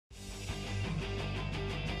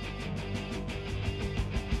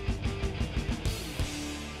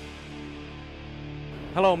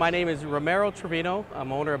Hello, my name is Ramiro Trevino.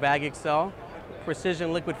 I'm owner of AgXcel,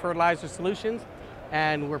 Precision Liquid Fertilizer Solutions,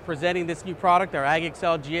 and we're presenting this new product, our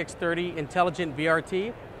AgXcel GX30 Intelligent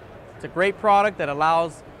VRT. It's a great product that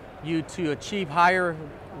allows you to achieve higher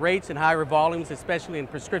rates and higher volumes, especially in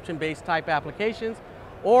prescription-based type applications,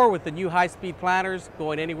 or with the new high-speed planters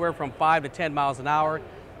going anywhere from 5 to 10 miles an hour.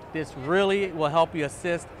 This really will help you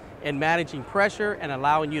assist in managing pressure and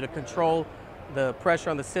allowing you to control the pressure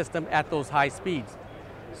on the system at those high speeds.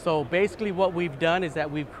 So basically what we've done is that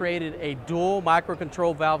we've created a dual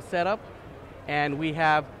microcontrol valve setup, and we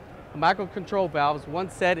have microcontrol valves. One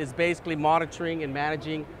set is basically monitoring and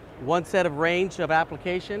managing one set of range of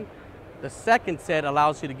application. The second set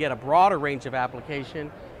allows you to get a broader range of application,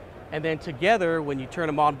 and then together when you turn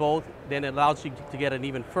them on both, then it allows you to get an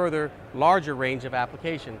even further larger range of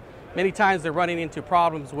application. Many times they're running into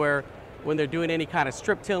problems where when they're doing any kind of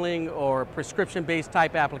strip tilling or prescription-based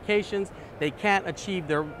type applications, they can't achieve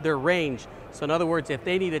their range. So in other words, if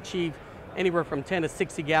they need to achieve anywhere from 10 to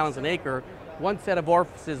 60 gallons an acre, one set of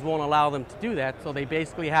orifices won't allow them to do that, so they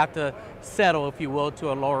basically have to settle, if you will,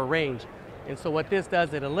 to a lower range. And so what this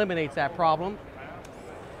does, it eliminates that problem,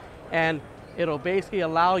 and it'll basically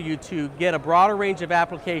allow you to get a broader range of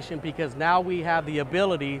application because now we have the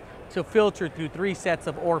ability to filter through 3 sets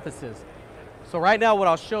of orifices. So right now what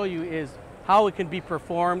I'll show you is how it can be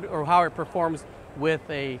performed, or how it performs with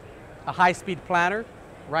a high-speed planter.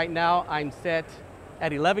 Right now I'm set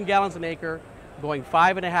at 11 gallons an acre, going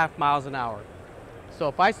 5.5 miles an hour. So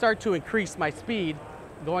if I start to increase my speed,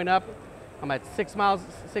 going up, I'm at 6 miles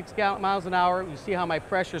an hour. You see how my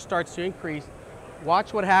pressure starts to increase.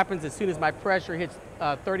 Watch what happens as soon as my pressure hits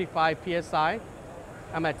 35 psi.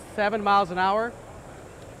 I'm at 7 miles an hour,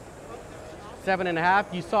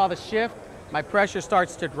 7.5. You saw the shift. My pressure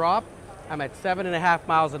starts to drop. I'm at 7.5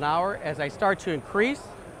 miles an hour. As I start to increase,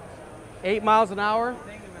 8 miles an hour,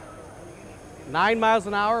 9 miles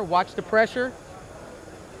an hour. Watch the pressure.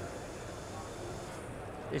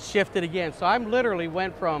 It shifted again. So I'm literally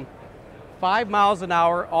went from 5 miles an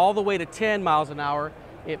hour all the way to 10 miles an hour.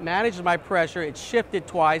 It manages my pressure. It shifted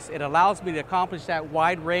twice. It allows me to accomplish that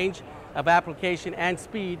wide range of application and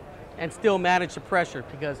speed and still manage the pressure,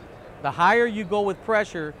 because the higher you go with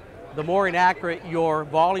pressure, the more inaccurate your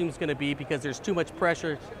volume is going to be because there's too much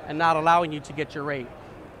pressure and not allowing you to get your rate.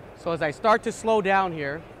 So as I start to slow down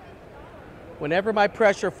here, whenever my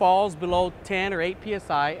pressure falls below 10 or 8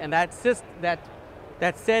 psi, and that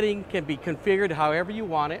setting can be configured however you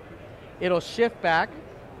want it, it'll shift back.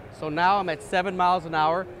 So now I'm at 7 miles an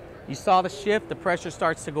hour. You saw the shift, the pressure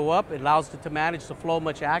starts to go up. It allows it to manage the flow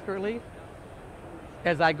much accurately.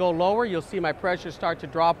 As I go lower, you'll see my pressure start to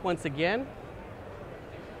drop once again.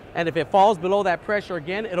 And if it falls below that pressure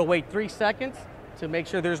again, it'll wait 3 seconds to make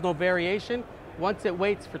sure there's no variation. Once it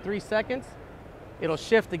waits for 3 seconds, it'll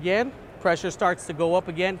shift again. Pressure starts to go up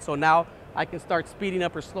again, so now I can start speeding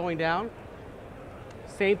up or slowing down.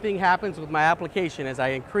 Same thing happens with my application. As I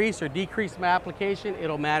increase or decrease my application,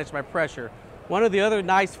 it'll manage my pressure. One of the other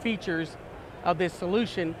nice features of this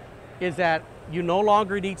solution is that you no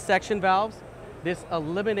longer need section valves. This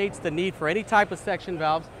eliminates the need for any type of section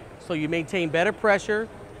valves, so you maintain better pressure,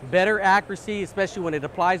 better accuracy, especially when it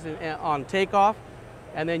applies on takeoff,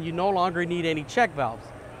 and then you no longer need any check valves.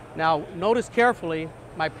 Now notice carefully,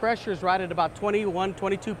 my pressure is right at about 21,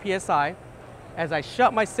 22 psi. As I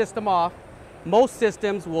shut my system off, most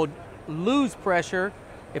systems will lose pressure.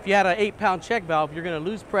 If you had an 8-pound check valve, you're going to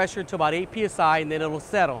lose pressure to about 8 psi and then it'll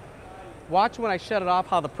settle. Watch when I shut it off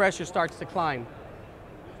how the pressure starts to climb.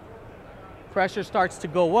 Pressure starts to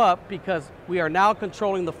go up because we are now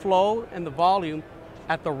controlling the flow and the volume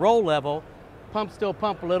at the roll level. Pump still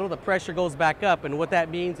pump a little, the pressure goes back up, and what that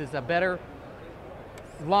means is a better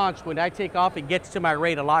launch. When I take off, it gets to my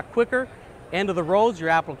rate a lot quicker. End of the rolls, your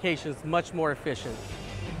application is much more efficient.